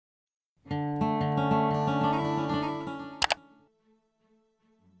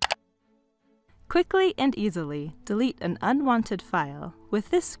Quickly and easily delete an unwanted file with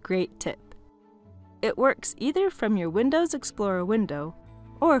this great tip. It works either from your Windows Explorer window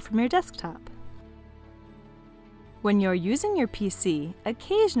or from your desktop. When you're using your PC,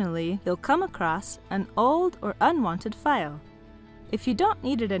 occasionally you'll come across an old or unwanted file. If you don't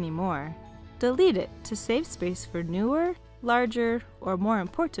need it anymore, delete it to save space for newer, larger, or more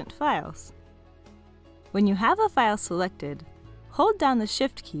important files. When you have a file selected, hold down the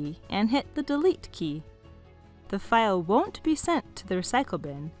Shift key and hit the Delete key. The file won't be sent to the recycle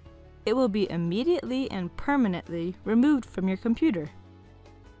bin. It will be immediately and permanently removed from your computer.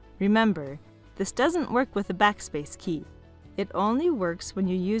 Remember, this doesn't work with the backspace key. It only works when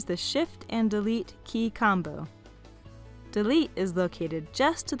you use the Shift and Delete key combo. Delete is located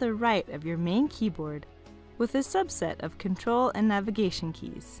just to the right of your main keyboard with a subset of control and navigation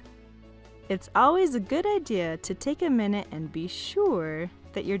keys. It's always a good idea to take a minute and be sure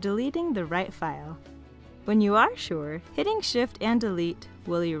that you're deleting the right file. When you are sure, hitting Shift and Delete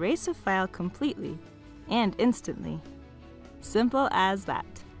will erase a file completely and instantly. Simple as that.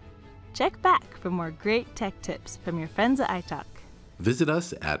 Check back for more great tech tips from your friends at iTOK. Visit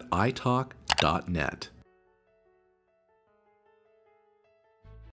us at iTOK.net.